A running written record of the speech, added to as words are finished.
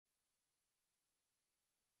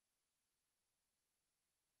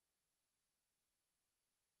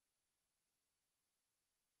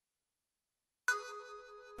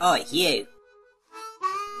Oi, you.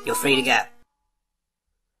 You're free to go.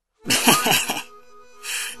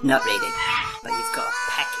 Not really, but you've got a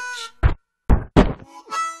package.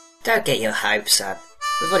 Don't get your hopes up.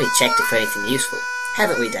 We've already checked it for anything useful.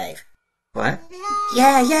 Haven't we, Dave? What?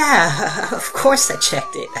 Yeah, of course I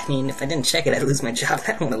checked it. I mean, if I didn't check it, I'd lose my job.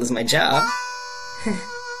 I don't want to lose my job.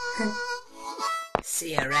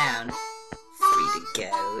 See you around. Free to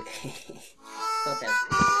go. Thought that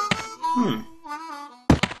was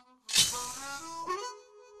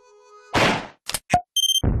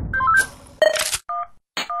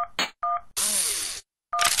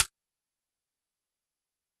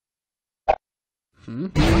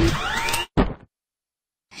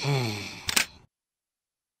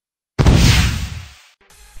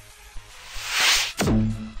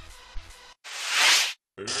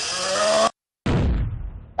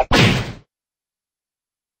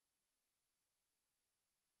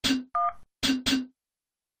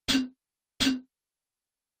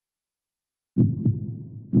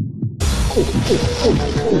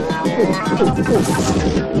pretty good.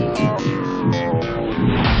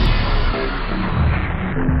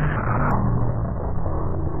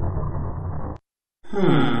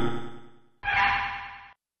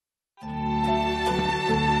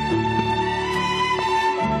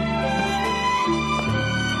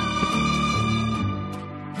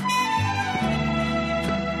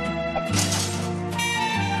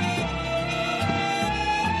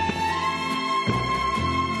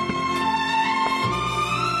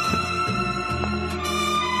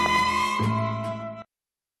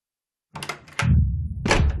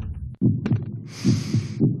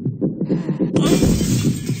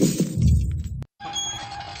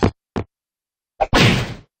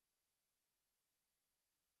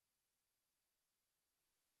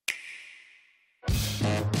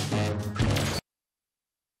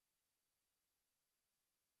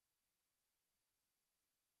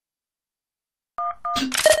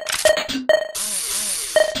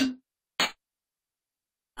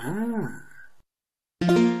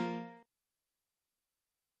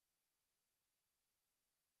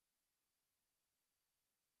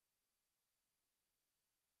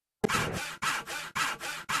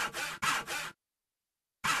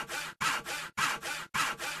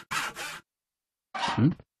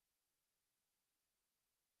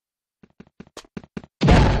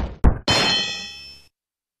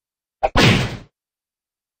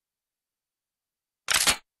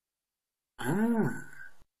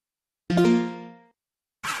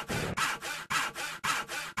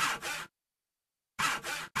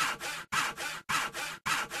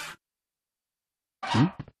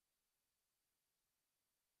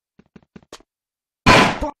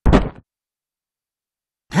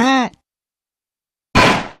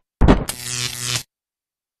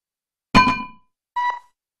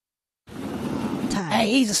 Hey,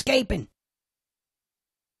 he's escaping.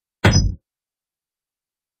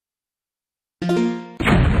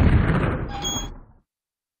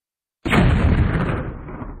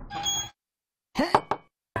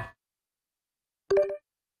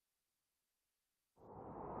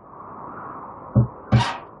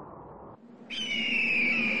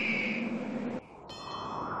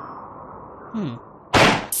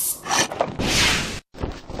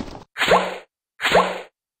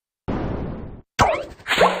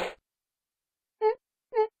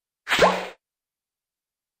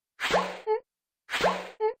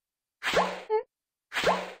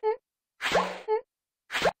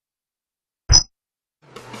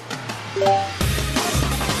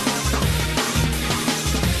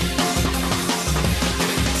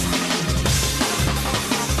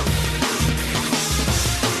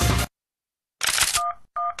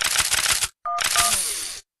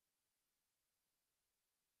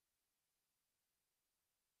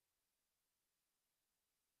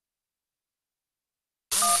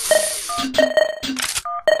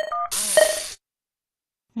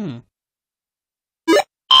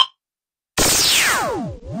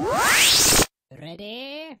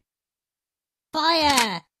 Ready?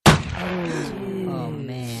 Fire! Oh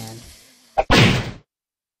man.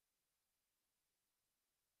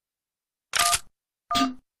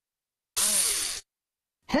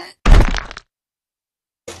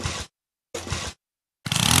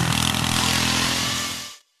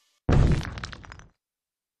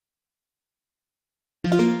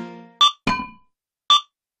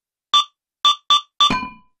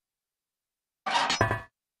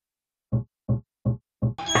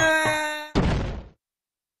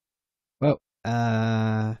 Well,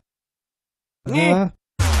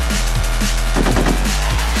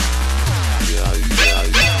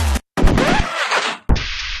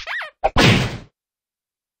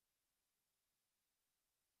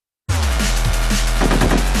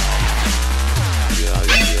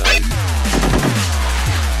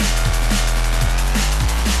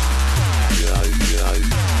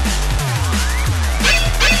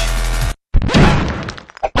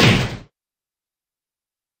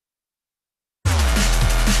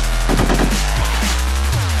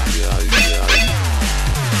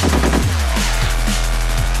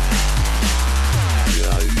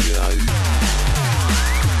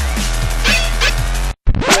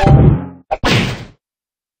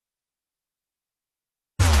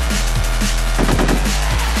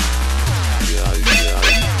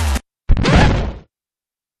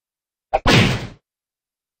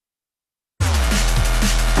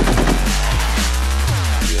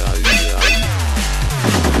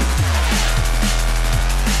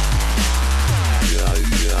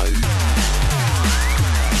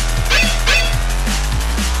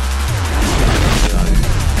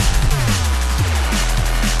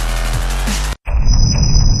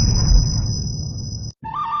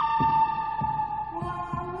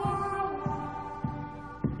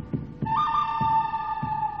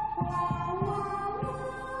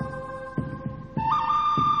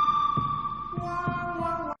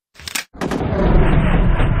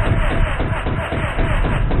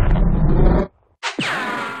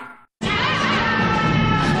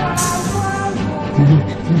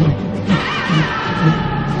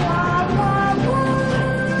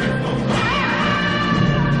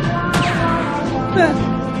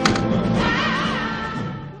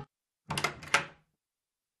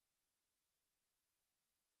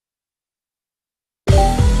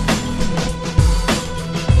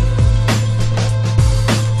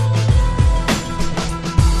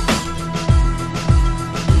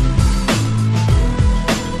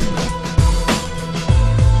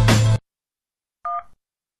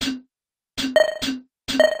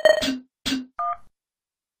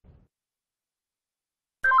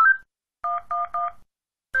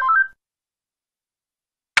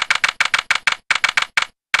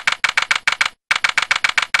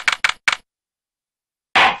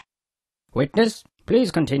 Witness, please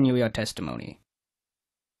continue your testimony.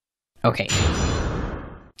 Okay.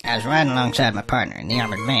 I was riding alongside my partner in the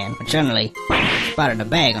armored van when suddenly spotted a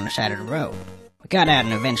bag on the side of the road. We got out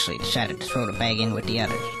and eventually decided to throw the bag in with the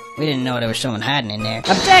others. We didn't know there was someone hiding in there.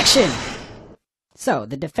 Objection! So,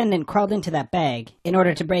 the defendant crawled into that bag in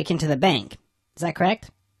order to break into the bank. Is that correct?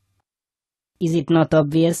 Is it not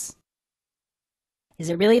obvious? Is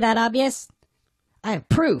it really that obvious? I have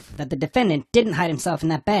proof that the defendant didn't hide himself in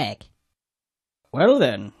that bag. Well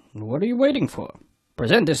then, what are you waiting for?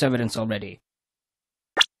 Present this evidence already.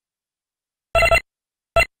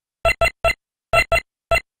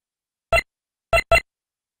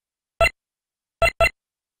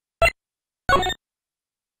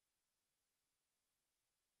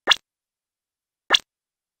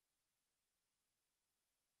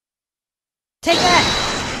 Take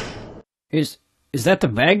that! Is that the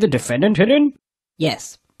bag the defendant hid in?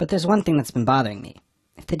 Yes, but there's one thing that's been bothering me.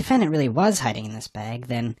 If the defendant really was hiding in this bag,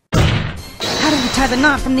 then how did he tie the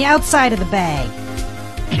knot from the outside of the bag?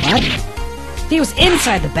 What? If he was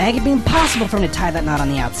inside the bag, it'd be impossible for him to tie that knot on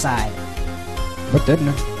the outside. But then,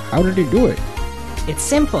 how did he do it? It's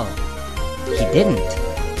simple. He didn't.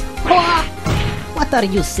 What are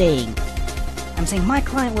you saying? I'm saying my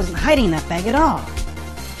client wasn't hiding in that bag at all.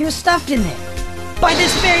 He was stuffed in there. By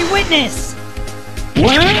this very witness!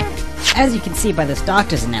 What? As you can see by this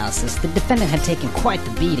doctor's analysis, the defendant had taken quite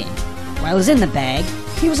the beating. While he was in the bag,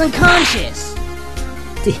 he was unconscious.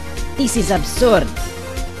 This is absurd.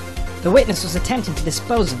 The witness was attempting to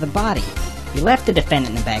dispose of the body. He left the defendant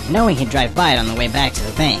in the bag, knowing he'd drive by it on the way back to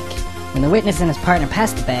the bank. When the witness and his partner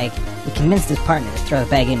passed the bag, he convinced his partner to throw the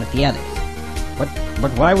bag in with the others.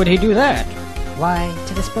 But why would he do that? Why,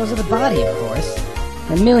 to dispose of the body, of course.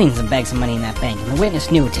 There were millions of bags of money in that bank, and the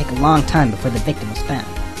witness knew it would take a long time before the victim was found.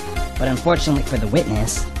 But unfortunately for the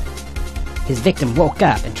witness, his victim woke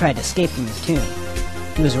up and tried to escape from his tomb.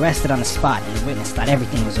 He was arrested on the spot, and the witness thought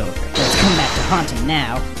everything was over. But it's come back to haunt him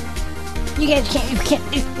now. You guys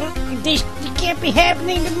this can't be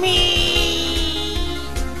happening to me!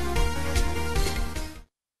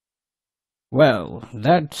 Well,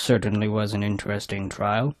 that certainly was an interesting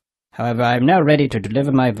trial. However, I am now ready to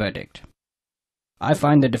deliver my verdict. I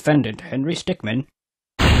find the defendant, Henry Stickmin,